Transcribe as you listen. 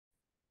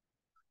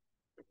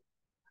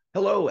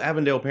Hello,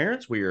 Avondale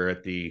parents. We are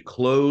at the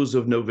close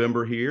of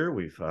November here.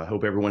 We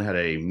hope everyone had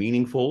a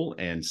meaningful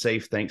and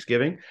safe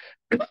Thanksgiving.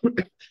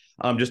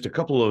 Just a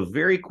couple of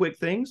very quick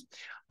things.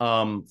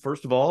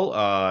 First of all,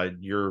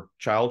 your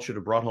child should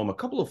have brought home a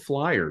couple of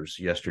flyers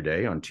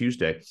yesterday on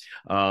Tuesday.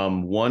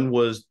 One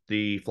was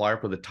the flyer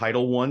for the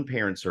Title I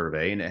parent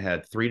survey, and it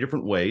had three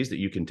different ways that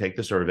you can take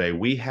the survey.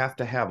 We have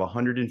to have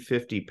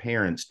 150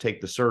 parents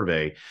take the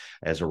survey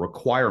as a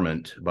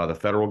requirement by the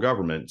federal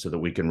government so that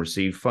we can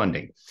receive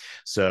funding.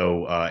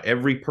 So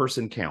every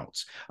person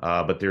counts,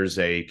 but there's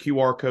a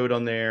QR code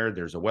on there.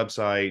 There's a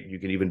website. You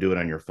can even do it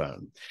on your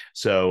phone.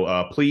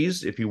 So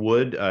please, if you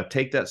would,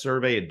 take that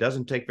survey. It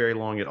doesn't take very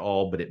long at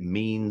all, but it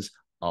means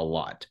a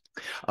lot.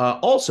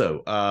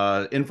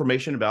 Also,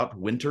 information about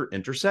winter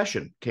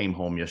intercession came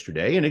home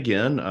yesterday. And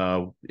again,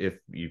 if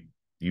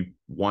you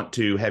want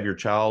to have your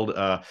child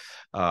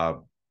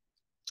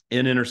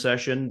in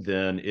intercession,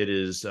 then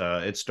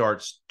it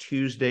starts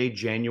Tuesday,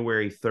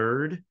 January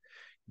 3rd,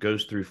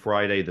 goes through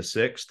Friday the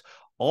 6th.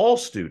 All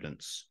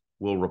students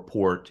will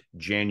report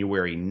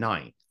January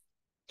 9th.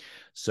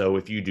 So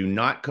if you do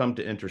not come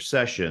to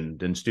intercession,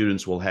 then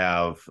students will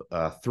have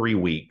 3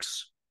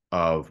 weeks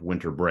of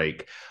winter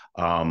break.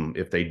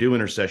 If they do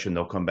intercession,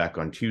 they'll come back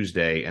on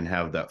Tuesday and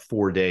have that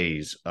 4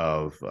 days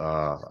of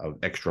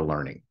extra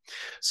learning.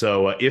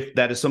 So if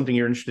that is something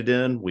you're interested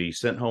in, we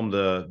sent home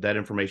that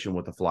information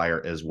with the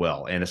flyer as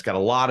well. And it's got a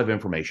lot of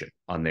information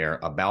on there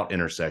about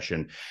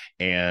intercession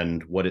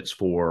and what it's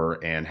for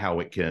and how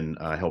it can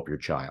help your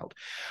child.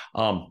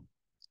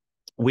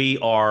 We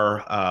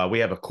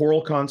have a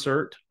choral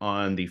concert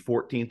on the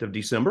 14th of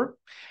December,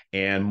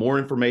 and more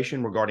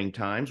information regarding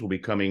times will be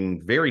coming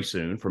very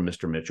soon from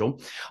Mr.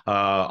 Mitchell.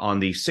 On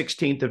the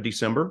 16th of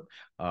December,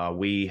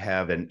 we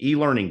have an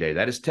e-learning day.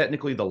 That is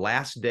technically the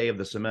last day of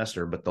the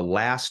semester, but the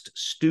last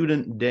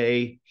student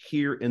day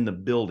here in the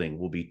building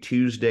will be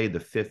Tuesday the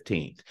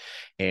 15th.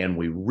 And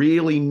we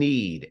really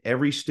need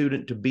every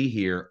student to be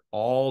here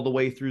all the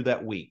way through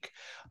that week.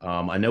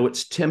 I know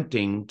it's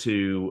tempting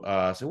to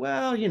say,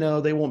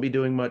 well, they won't be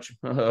doing much.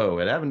 Oh,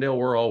 at Avondale,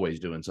 we're always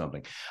doing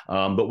something.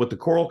 But with the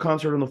choral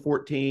concert on the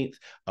 14th,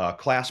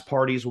 class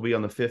parties will be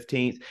on the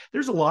 15th.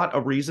 There's a lot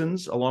of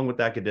reasons, along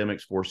with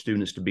academics, for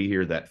students to be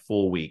here that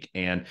full week.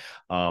 And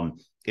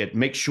it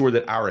makes sure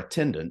that our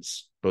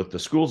attendance, both the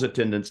school's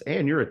attendance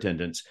and your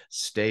attendance,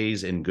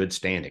 stays in good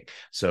standing.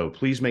 So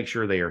please make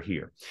sure they are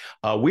here.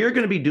 We are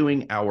going to be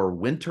doing our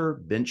winter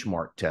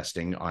benchmark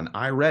testing on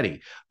iReady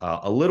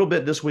a little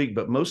bit this week,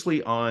 but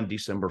mostly on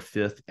December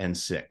 5th and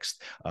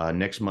 6th,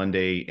 next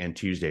Monday and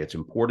Tuesday. It's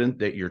important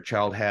that your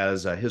child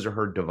has his or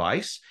her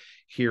device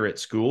here at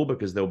school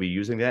because they'll be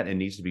using that and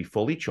needs to be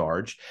fully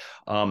charged.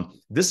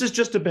 This is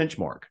just a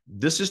benchmark.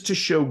 This is to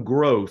show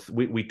growth.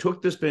 We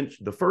took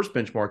the first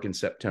benchmark in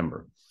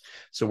September.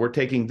 So we're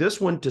taking this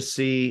one to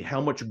see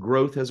how much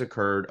growth has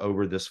occurred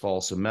over this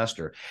fall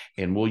semester.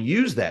 And we'll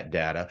use that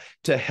data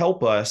to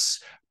help us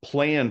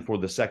plan for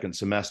the second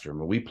semester.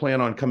 We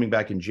plan on coming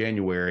back in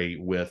January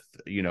with,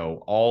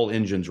 all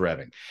engines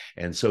revving.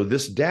 And so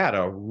this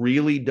data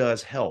really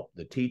does help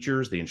the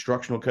teachers, the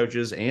instructional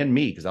coaches, and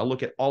me, because I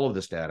look at all of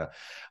this data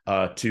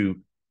to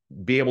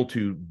be able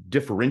to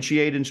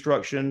differentiate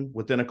instruction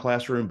within a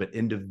classroom, but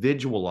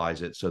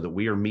individualize it so that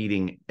we are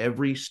meeting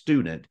every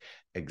student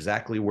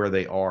exactly where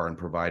they are and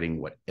providing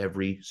what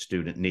every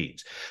student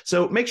needs.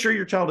 So make sure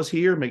your child is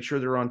here, make sure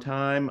they're on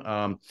time.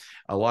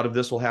 A lot of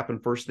this will happen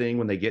first thing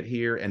when they get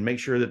here, and make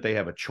sure that they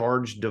have a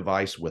charged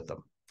device with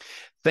them.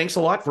 Thanks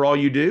a lot for all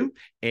you do,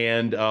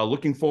 and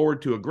looking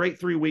forward to a great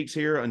 3 weeks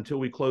here until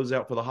we close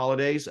out for the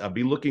holidays. I'll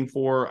be looking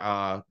for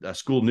a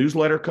school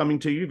newsletter coming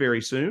to you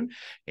very soon.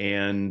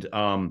 And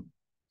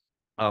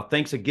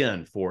thanks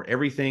again for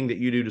everything that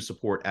you do to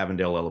support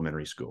Avondale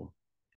Elementary School.